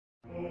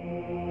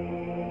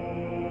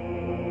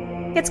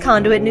It's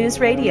Conduit News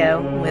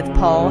Radio with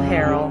Paul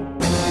Harrell.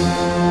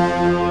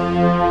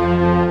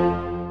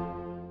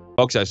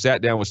 Folks, I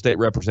sat down with State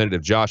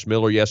Representative Josh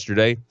Miller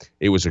yesterday.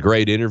 It was a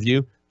great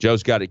interview.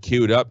 Joe's got it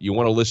queued up. You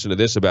want to listen to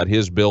this about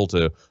his bill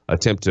to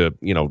attempt to,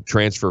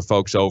 transfer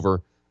folks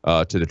over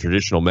to the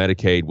traditional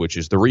Medicaid, which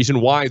is the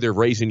reason why they're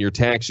raising your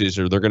taxes,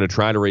 or they're going to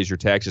try to raise your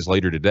taxes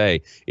later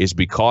today, is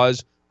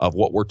because of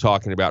what we're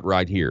talking about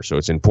right here. So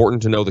it's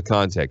important to know the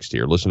context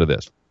here. Listen to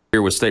this.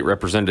 Here with State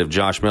Representative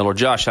Josh Miller.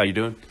 Josh, how you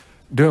doing?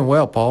 Doing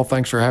well, Paul.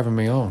 Thanks for having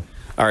me on.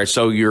 All right,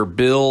 so your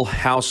bill,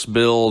 House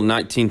Bill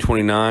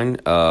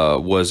 1929,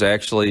 was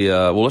actually,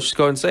 let's just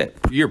go ahead and say it.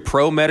 You're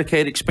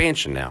pro-Medicaid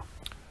expansion now.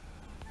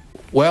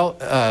 Well,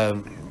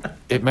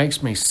 it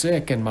makes me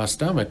sick in my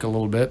stomach a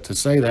little bit to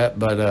say that,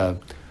 but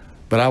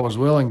I was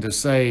willing to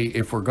say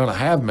if we're going to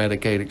have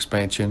Medicaid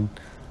expansion,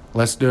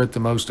 let's do it the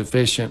most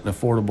efficient and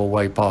affordable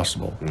way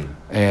possible.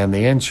 And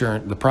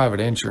the private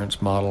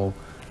insurance model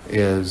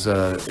is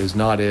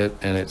not it,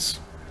 and it's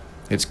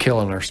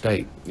killing our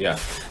state. Yeah,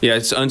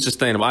 it's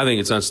unsustainable. I think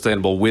it's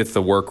unsustainable with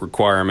the work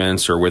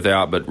requirements or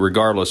without, but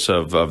regardless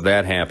of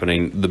that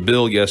happening, the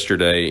bill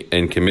yesterday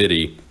in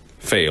committee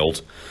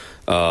failed.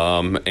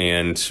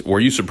 And were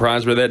you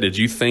surprised by that? Did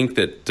you think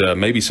that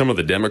maybe some of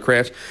the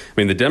Democrats,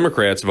 the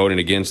Democrats voting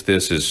against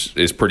this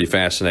is pretty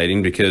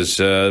fascinating because,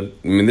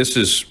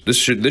 this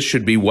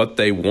should be what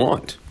they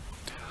want.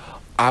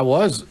 I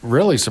was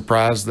really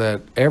surprised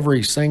that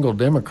every single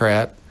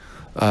Democrat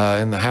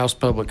in the House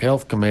Public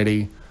Health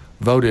Committee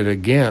voted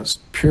against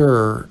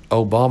pure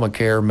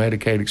Obamacare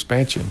Medicaid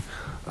expansion.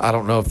 I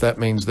don't know if that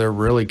means they're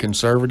really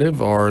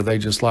conservative or they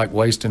just like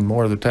wasting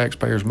more of the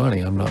taxpayers'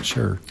 money. I'm not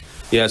sure.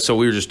 Yeah, so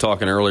we were just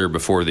talking earlier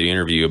before the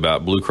interview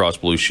about Blue Cross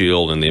Blue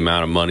Shield and the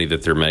amount of money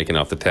that they're making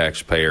off the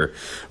taxpayer,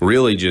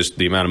 really just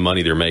the amount of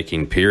money they're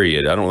making,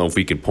 period. I don't know if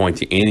we could point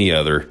to any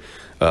other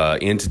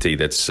entity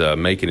that's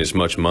making as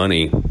much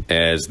money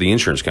as the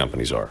insurance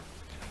companies are.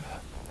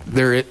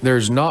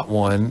 There's not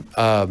one.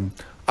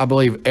 I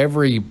believe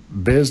every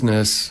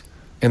business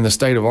in the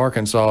state of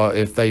Arkansas,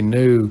 if they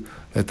knew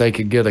that they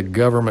could get a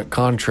government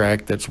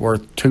contract that's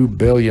worth $2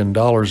 billion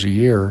a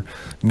year,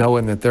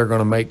 knowing that they're going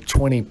to make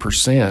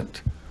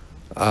 20%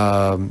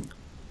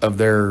 of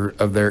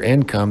their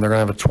income, they're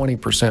going to have a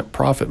 20%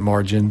 profit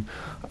margin.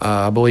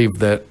 I believe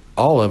that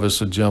all of us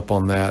would jump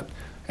on that.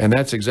 And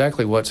that's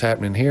exactly what's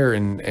happening here.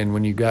 And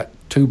when you got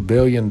 $2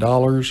 billion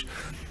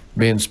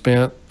being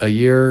spent a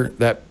year,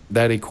 that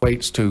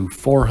equates to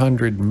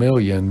 $400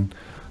 million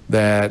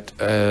that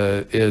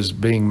is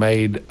being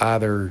made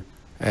either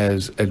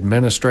as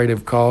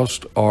administrative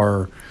cost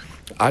or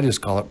I just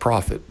call it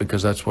profit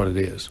because that's what it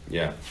is.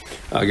 Yeah.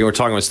 Again, we're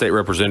talking with State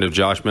Representative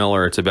Josh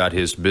Miller. It's about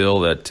his bill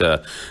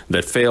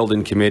that failed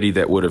in committee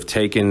that would have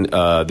taken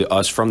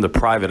us from the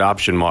private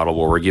option model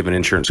where we're giving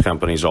insurance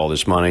companies all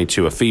this money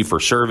to a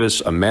fee-for-service,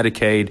 a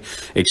Medicaid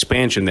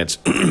expansion that's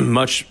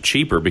much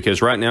cheaper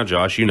because right now,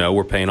 Josh,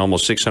 we're paying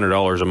almost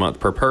 $600 a month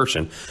per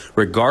person,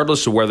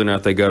 regardless of whether or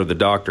not they go to the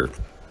doctor.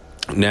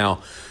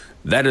 Now,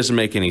 that doesn't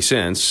make any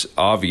sense.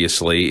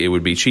 Obviously, it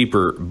would be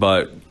cheaper,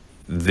 but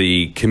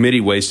the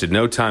committee wasted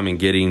no time in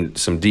getting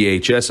some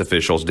DHS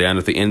officials down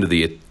at the end of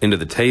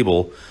the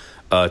table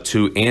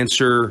to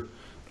answer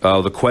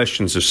the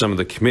questions of some of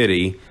the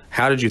committee.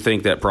 How did you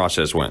think that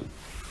process went?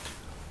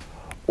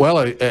 Well,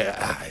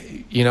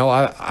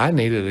 I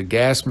needed a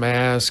gas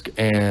mask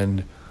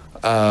and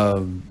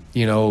firefighting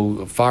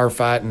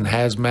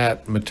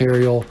hazmat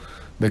material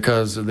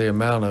because of the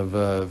amount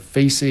of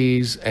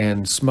feces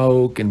and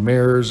smoke and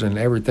mirrors and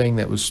everything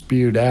that was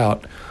spewed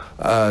out.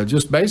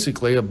 Just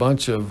basically a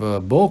bunch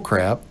of bull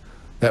crap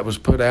that was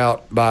put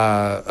out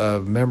by a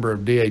member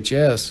of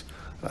DHS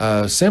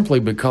simply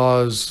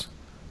because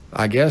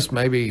I guess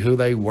maybe who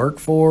they work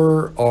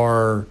for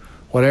or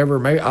whatever.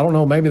 Maybe, I don't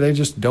know, maybe they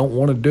just don't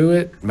want to do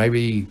it.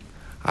 Maybe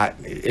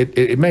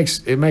it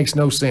makes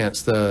no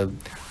sense. There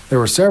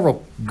were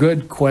several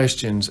good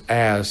questions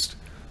asked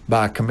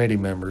by committee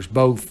members,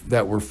 both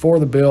that were for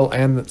the bill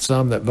and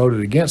some that voted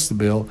against the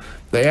bill.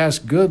 They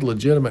asked good,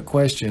 legitimate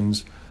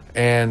questions,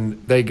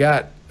 and they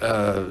got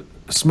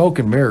smoke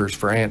and mirrors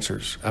for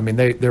answers.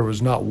 There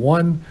was not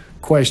one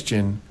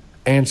question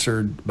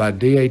answered by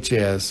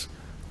DHS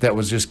that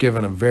was just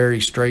given a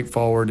very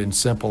straightforward and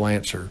simple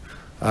answer.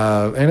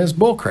 And it's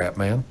bullcrap,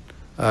 man.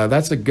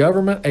 That's a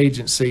government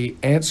agency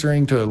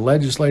answering to a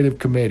legislative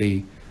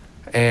committee,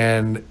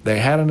 and they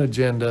had an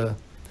agenda.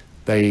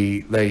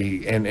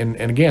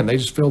 And again, they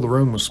just filled the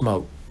room with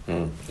smoke.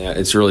 Yeah,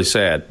 it's really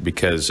sad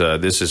because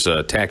this is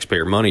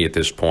taxpayer money at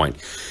this point.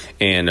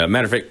 And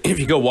matter of fact, if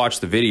you go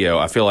watch the video,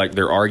 I feel like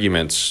their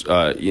arguments,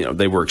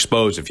 they were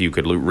exposed if you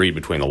could read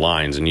between the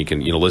lines and you can,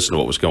 listen to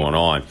what was going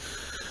on.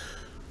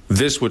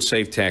 This would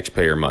save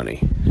taxpayer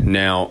money.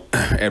 Now,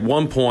 at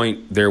one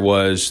point, there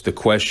was the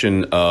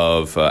question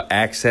of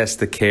access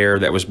to care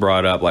that was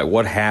brought up, like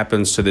what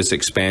happens to this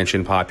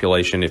expansion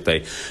population if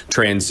they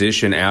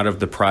transition out of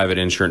the private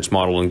insurance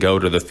model and go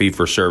to the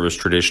fee-for-service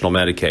traditional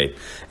Medicaid.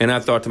 And I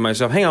thought to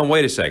myself, hang on,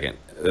 wait a second.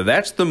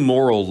 that's the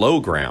moral low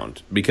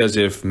ground, because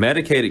if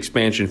Medicaid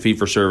expansion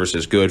fee-for-service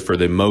is good for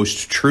the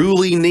most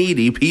truly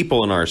needy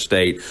people in our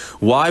state,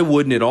 why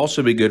wouldn't it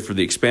also be good for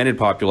the expanded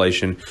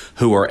population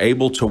who are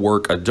able to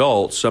work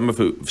adults, some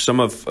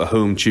of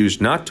whom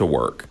choose not to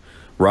work,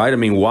 right? I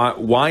mean,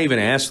 why even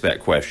ask that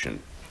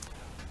question?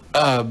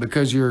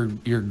 Because you're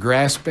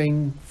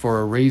grasping for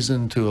a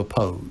reason to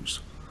oppose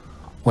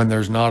when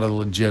there's not a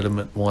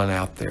legitimate one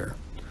out there.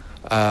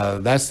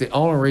 That's the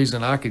only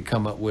reason I could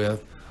come up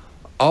with.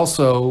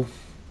 Also,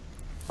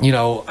 you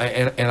know,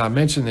 and I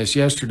mentioned this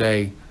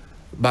yesterday,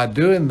 by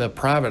doing the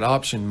private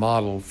option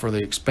model for the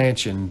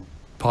expansion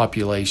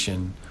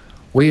population,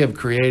 we have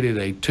created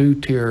a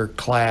two-tier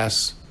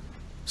class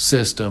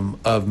system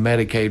of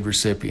Medicaid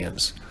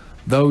recipients.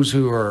 Those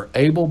who are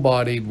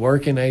able-bodied,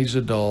 working-age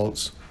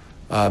adults,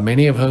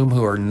 many of whom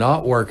who are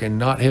not working,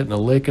 not hitting a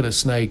lick of a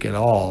snake at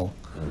all,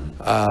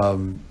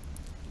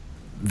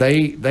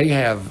 they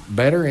have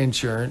better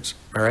insurance,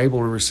 are able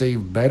to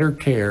receive better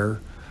care,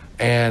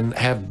 and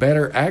have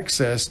better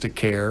access to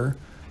care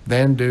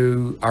than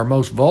do our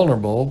most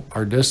vulnerable,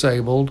 our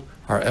disabled,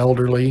 our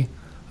elderly,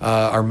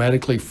 our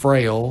medically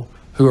frail,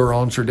 who are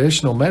on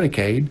traditional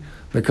Medicaid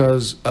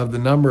because of the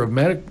number of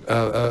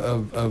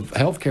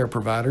healthcare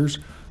providers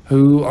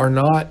who are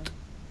not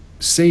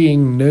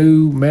seeing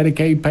new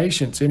Medicaid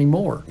patients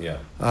anymore. Yeah.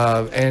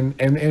 And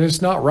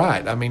it's not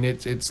right. I mean,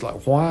 it's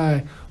like,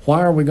 why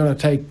are we going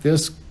to take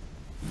these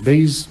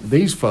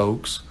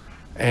folks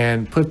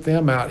and put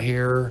them out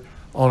here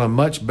on a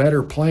much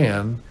better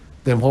plan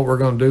than what we're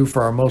going to do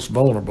for our most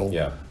vulnerable?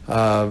 Yeah.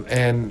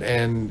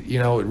 And you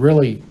know, it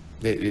really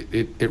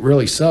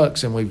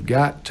sucks, and we've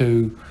got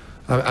to.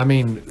 I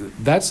mean,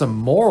 that's a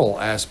moral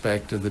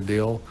aspect of the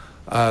deal.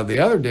 The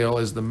other deal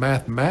is the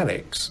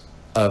mathematics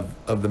of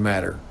the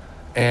matter,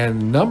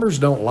 and numbers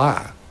don't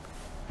lie.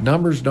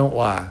 Numbers don't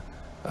lie.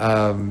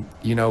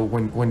 You know,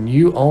 when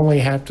you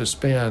only have to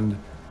spend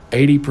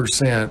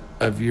 80%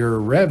 of your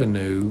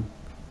revenue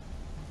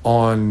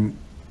on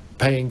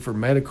paying for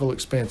medical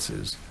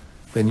expenses,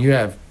 then you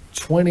have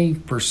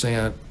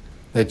 20%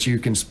 that you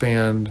can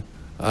spend.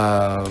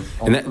 And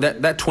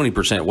that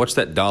 20%, what's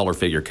that dollar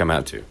figure come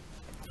out to?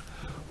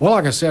 Well,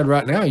 like I said,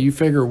 right now, you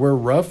figure we're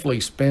roughly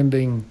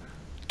spending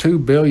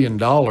 $2 billion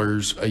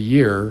a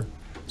year.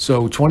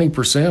 So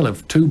 20%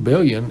 of $2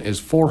 billion is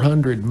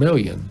 $400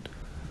 million.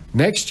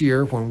 Next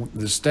year, when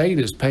the state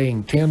is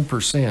paying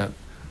 10%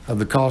 of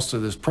the cost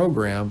of this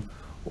program,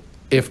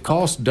 if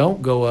costs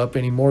don't go up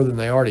any more than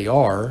they already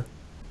are,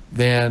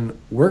 then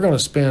we're going to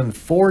spend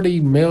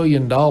 $40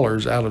 million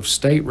out of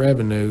state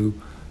revenue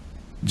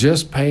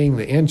just paying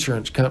the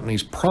insurance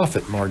company's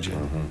profit margin.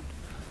 Mm-hmm.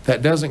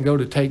 That doesn't go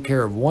to take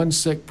care of one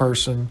sick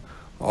person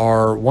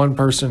or one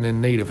person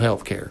in need of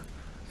health care.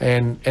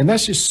 And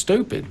that's just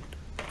stupid.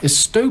 It's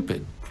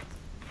stupid.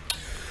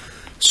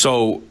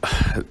 So,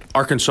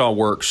 Arkansas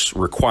Works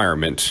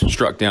requirement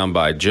struck down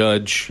by a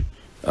judge.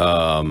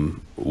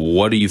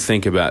 What do you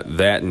think about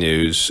that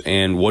news,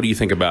 and what do you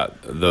think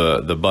about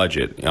the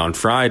budget? On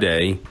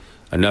Friday,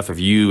 enough of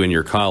you and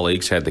your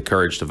colleagues had the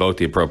courage to vote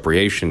the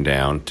appropriation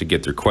down to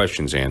get their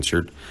questions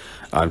answered.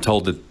 I'm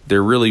told that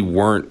there really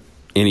weren't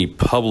any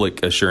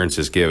public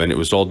assurances given. It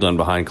was all done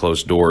behind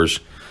closed doors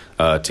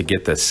to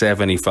get the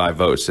 75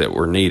 votes that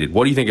were needed.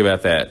 What do you think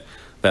about that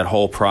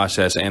whole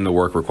process and the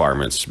work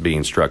requirements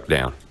being struck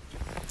down?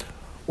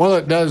 Well,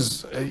 it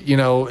does, you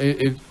know,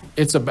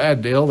 it's a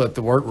bad deal that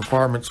the work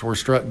requirements were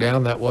struck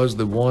down. That was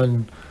the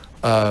one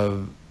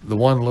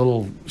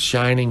little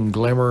shining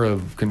glimmer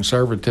of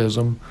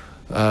conservatism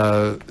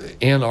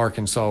in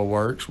Arkansas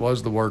Works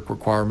was the work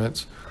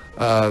requirements.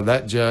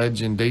 That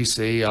judge in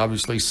D.C.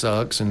 obviously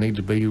sucks and need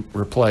to be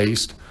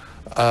replaced.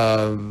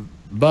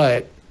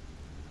 But,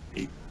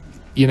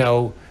 you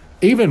know,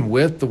 even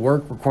with the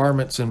work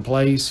requirements in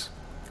place,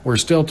 we're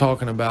still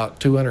talking about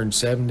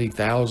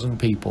 270,000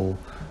 people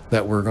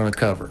that we're going to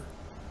cover.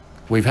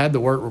 We've had the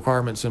work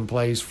requirements in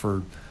place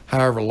for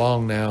however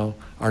long now.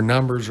 Our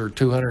numbers are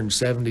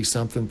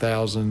 270-something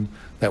thousand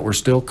that we're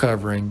still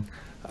covering.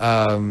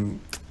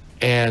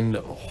 And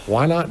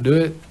why not do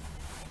it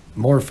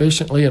more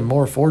efficiently and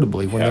more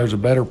affordably when there's a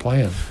better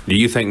plan? Do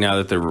you think now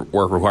that the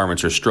work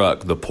requirements are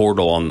struck, the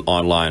portal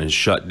online is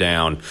shut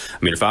down?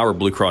 I mean, if I were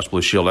Blue Cross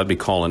Blue Shield, I'd be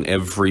calling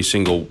every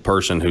single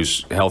person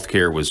whose health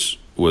care was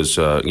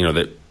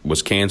that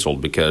was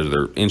canceled because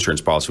their insurance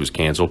policy was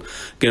canceled,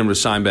 get them to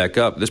sign back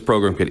up. This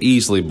program could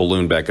easily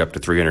balloon back up to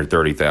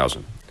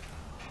 330,000.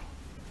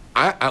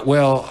 I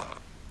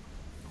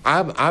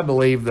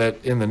believe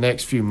that in the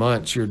next few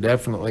months, you're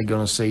definitely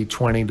going to see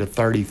 20 to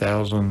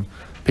 30,000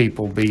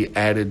 people be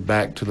added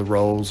back to the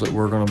rolls that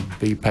we're going to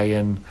be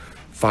paying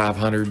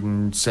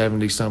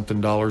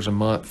 $570-something a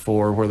month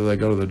for, whether they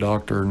go to the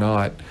doctor or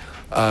not.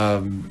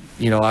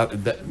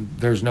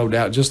 There's no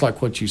doubt, just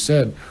like what you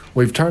said,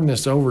 we've turned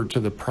this over to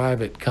the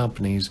private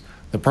companies.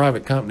 The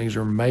private companies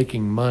are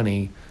making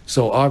money,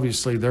 so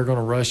obviously they're going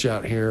to rush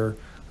out here.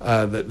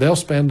 They'll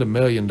spend $1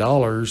 million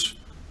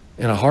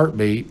in a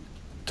heartbeat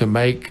to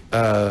make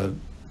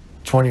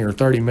 20 or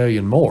 30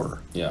 million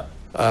more. Yeah.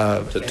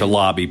 To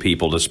lobby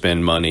people to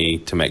spend money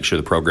to make sure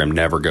the program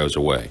never goes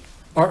away.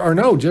 Or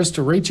no, just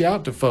to reach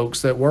out to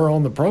folks that were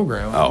on the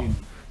program. I mean,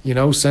 you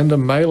know, send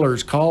them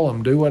mailers, call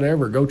them, do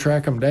whatever, go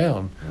track them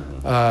down.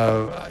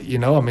 You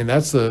know, I mean,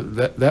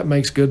 that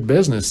makes good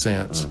business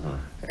sense.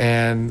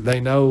 And they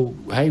know,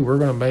 hey, we're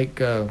going to make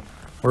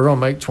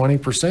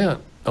 20%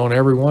 on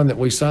everyone that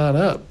we sign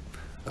up.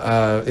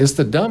 It's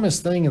the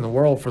dumbest thing in the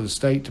world for the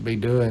state to be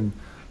doing.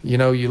 You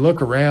know, you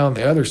look around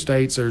the other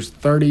states, there's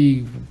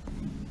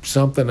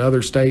 30-something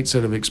other states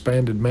that have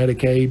expanded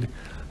Medicaid.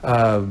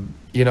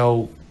 You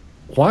know,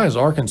 why is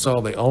Arkansas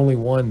the only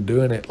one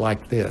doing it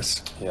like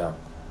this? Yeah.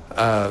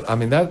 I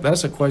mean,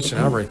 that's a question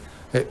I raise.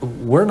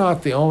 We're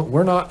not the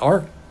only,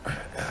 I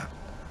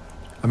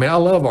mean, I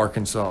love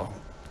Arkansas,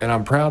 and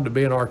I'm proud to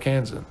be an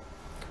Arkansan,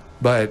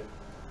 but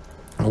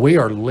we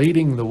are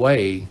leading the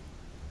way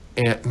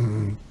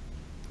in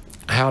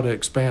how to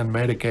expand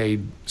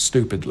Medicaid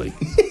stupidly.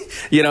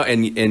 You know,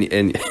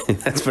 and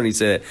that's funny you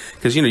say that,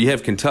 because, you know, you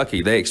have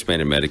Kentucky, they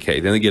expanded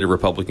Medicaid. Then they get a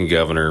Republican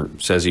governor,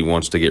 says he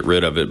wants to get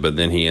rid of it, but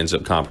then he ends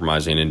up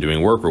compromising and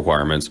doing work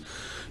requirements.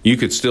 You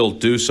could still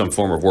do some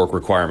form of work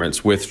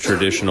requirements with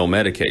traditional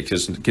Medicaid,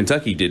 because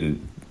Kentucky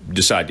didn't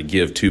decide to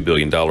give $2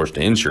 billion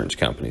to insurance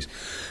companies.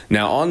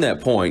 Now, on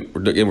that point,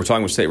 we're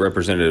talking with State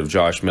Representative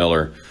Josh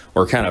Miller.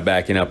 We're kind of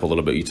backing up a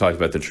little bit. You talked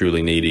about the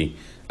truly needy.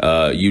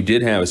 You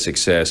did have a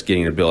success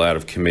getting a bill out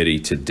of committee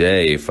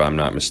today, if I'm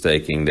not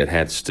mistaken, that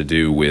has to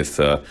do with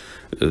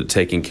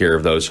taking care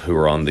of those who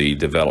are on the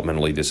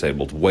developmentally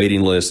disabled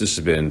waiting list. This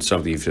has been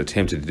something you've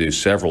attempted to do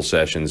several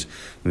sessions,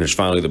 and there's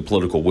finally the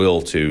political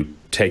will to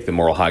take the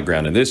moral high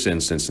ground in this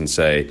instance and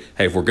say,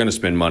 hey, if we're going to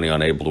spend money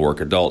on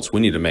able-to-work adults, we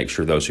need to make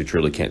sure those who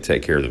truly can't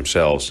take care of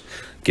themselves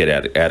get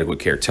adequate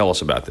care. Tell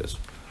us about this.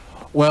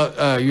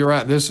 Well, you're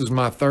right. This is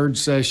my third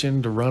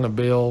session to run a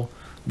bill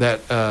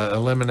that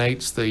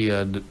eliminates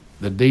the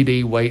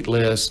DD wait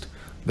list.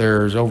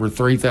 There's over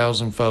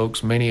 3,000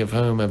 folks, many of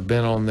whom have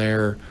been on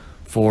there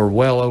for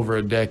well over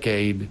a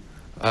decade.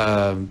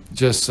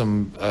 Just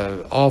some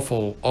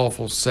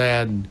awful,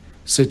 sad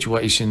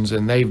situations,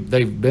 and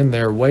they've been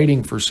there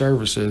waiting for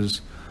services,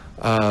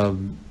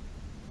 and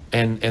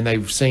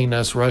they've seen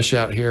us rush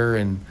out here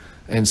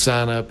and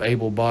sign up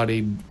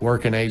able-bodied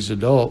working-age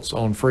adults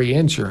on free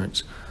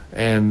insurance.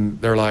 And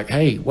they're like,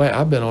 hey, wait,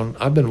 I've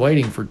been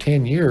waiting for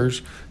 10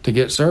 years to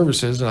get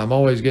services, and I'm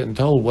always getting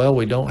told, well,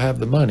 we don't have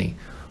the money.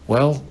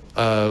 Well,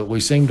 we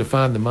seem to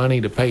find the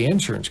money to pay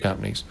insurance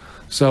companies.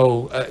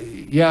 So,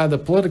 yeah, the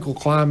political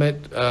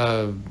climate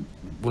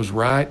was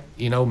right.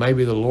 You know,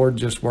 maybe the Lord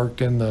just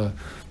worked in the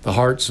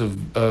hearts of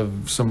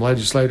some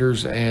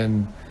legislators,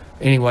 and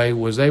anyway,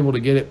 was able to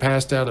get it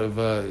passed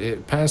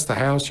it passed the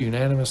House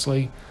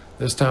unanimously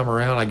this time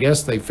around. I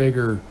guess they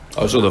figure.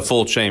 Oh, so the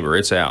full chamber,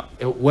 it's out.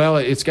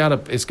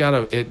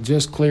 It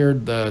just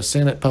cleared the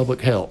Senate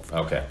Public Health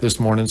this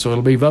morning, so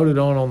it'll be voted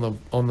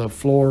on the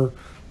floor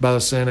by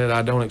the Senate.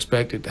 I don't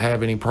expect it to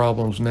have any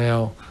problems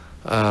now,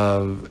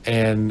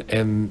 and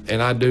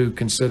I do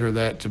consider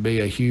that to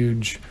be a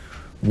huge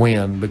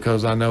win,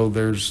 because I know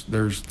there's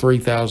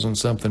 3,000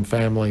 something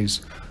families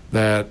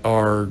that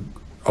are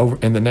over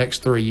in the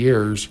next 3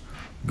 years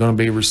going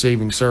to be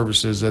receiving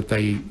services that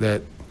they've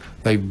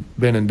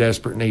been in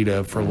desperate need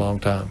of for a long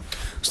time.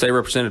 State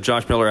Representative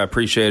Josh Miller, I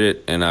appreciate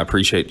it, and I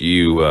appreciate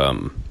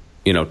you,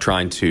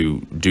 trying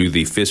to do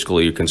the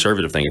fiscally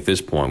conservative thing at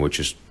this point, which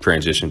is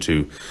transition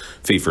to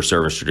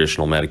fee-for-service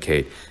traditional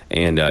Medicaid.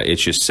 And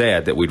it's just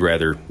sad that we'd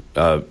rather,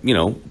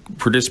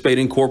 participate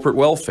in corporate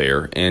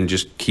welfare and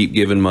just keep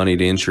giving money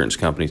to insurance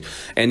companies.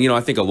 And,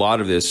 I think a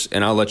lot of this,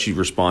 and I'll let you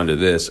respond to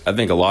this, I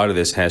think a lot of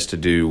this has to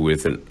do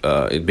with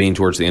it being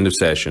towards the end of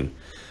session.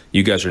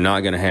 You guys are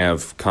not going to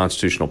have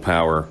constitutional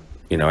power,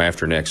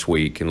 after next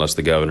week, unless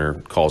the governor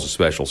calls a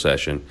special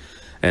session.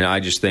 And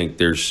I just think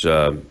there's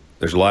a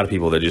lot of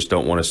people that just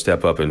don't want to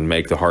step up and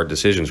make the hard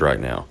decisions right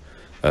now.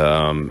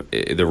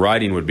 The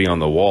writing would be on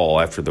the wall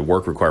after the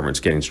work requirements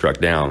getting struck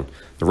down.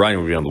 The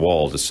writing would be on the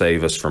wall to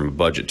save us from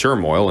budget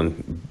turmoil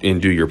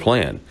and do your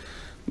plan.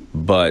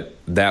 But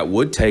that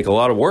would take a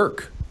lot of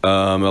work,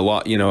 a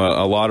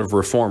lot of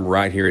reform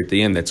right here at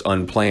the end that's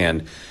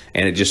unplanned.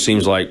 And it just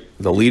seems like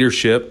the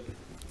leadership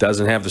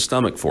doesn't have the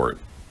stomach for it.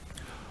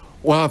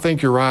 Well, I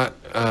think you're right,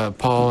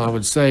 Paul. I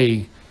would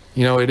say,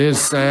 it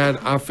is sad.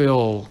 I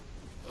feel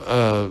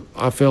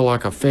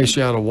like a fish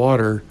out of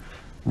water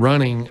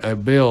running a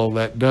bill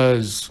that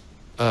does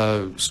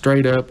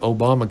straight up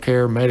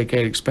Obamacare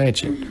Medicaid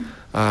expansion.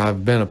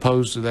 I've been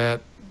opposed to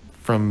that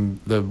from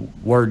the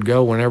word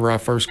go whenever I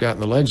first got in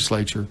the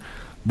legislature.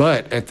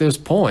 But at this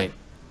point,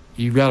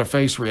 you've got to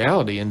face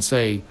reality and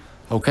say,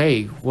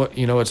 okay,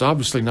 it's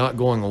obviously not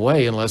going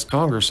away unless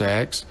Congress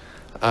acts.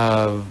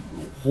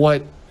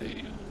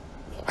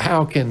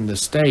 How can the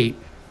state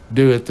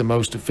do it the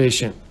most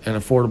efficient and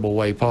affordable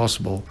way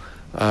possible?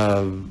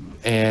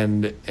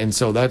 And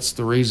so that's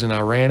the reason I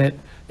ran it.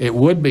 It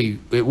would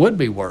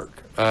be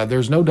work.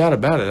 There's no doubt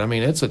about it. I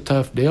mean, it's a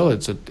tough deal.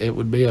 It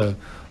would be a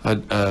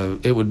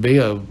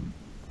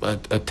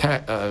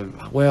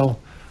well,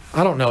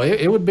 I don't know.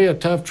 It would be a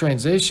tough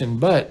transition,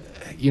 but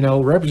you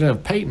know,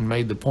 Representative Payton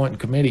made the point in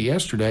committee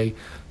yesterday,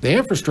 the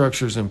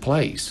infrastructure's in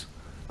place.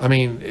 I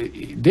mean,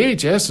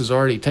 DHS has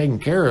already taken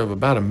care of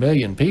about 1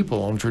 million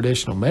people on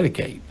traditional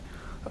Medicaid.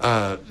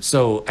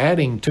 So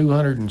adding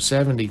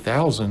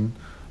 270,000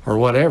 or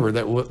whatever,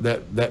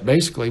 that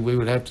basically we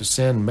would have to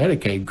send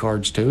Medicaid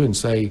cards to and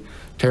say,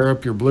 tear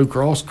up your Blue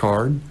Cross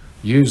card,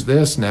 use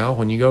this now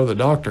when you go to the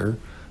doctor.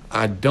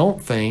 I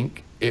don't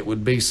think it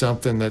would be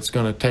something that's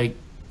going to take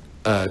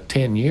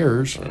 10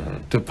 years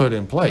to put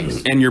in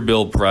place. And your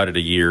bill provided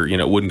a year, you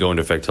know, it wouldn't go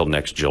into effect till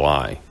next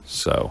July.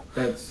 So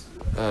that's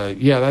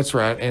yeah, that's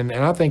right. And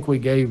I think we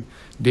gave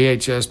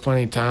DHS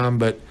plenty of time.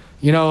 But,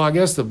 you know, I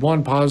guess the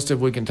one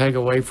positive we can take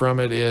away from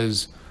it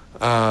is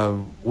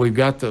we've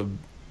got the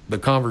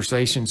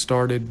conversation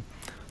started,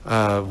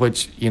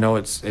 which, you know,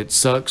 it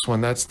sucks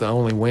when that's the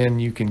only win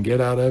you can get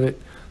out of it.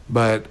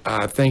 But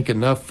I think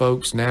enough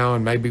folks now,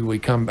 and maybe we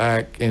come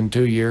back in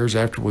 2 years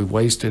after we've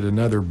wasted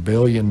another $1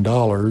 billion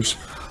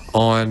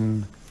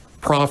on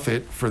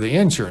profit for the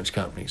insurance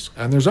companies.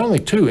 And there's only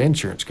 2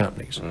 insurance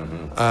companies,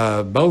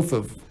 both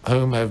of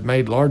whom have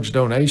made large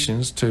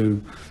donations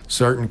to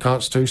certain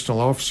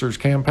constitutional officers'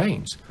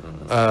 campaigns.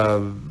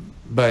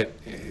 But,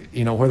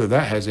 you know, whether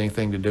that has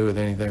anything to do with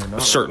anything or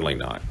not. Certainly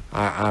not.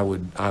 I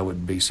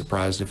would be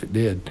surprised if it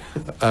did.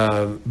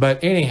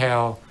 But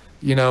anyhow,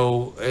 you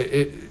know,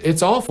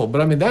 it's awful.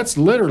 But, I mean, that's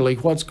literally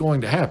what's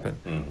going to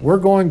happen. We're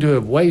going to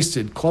have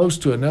wasted close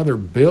to another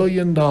 $1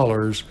 billion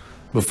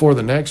before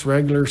the next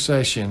regular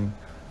session,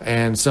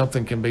 and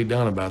something can be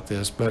done about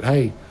this. But,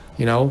 hey,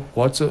 you know,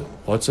 what's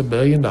 $1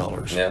 billion?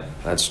 Yeah,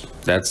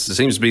 that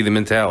seems to be the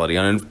mentality,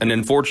 an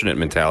unfortunate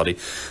mentality.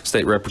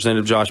 State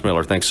Representative Josh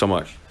Miller, thanks so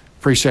much.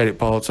 Appreciate it,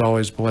 Paul. It's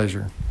always a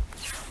pleasure.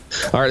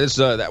 All right,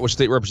 that was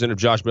State Representative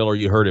Josh Miller.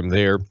 You heard him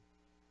there.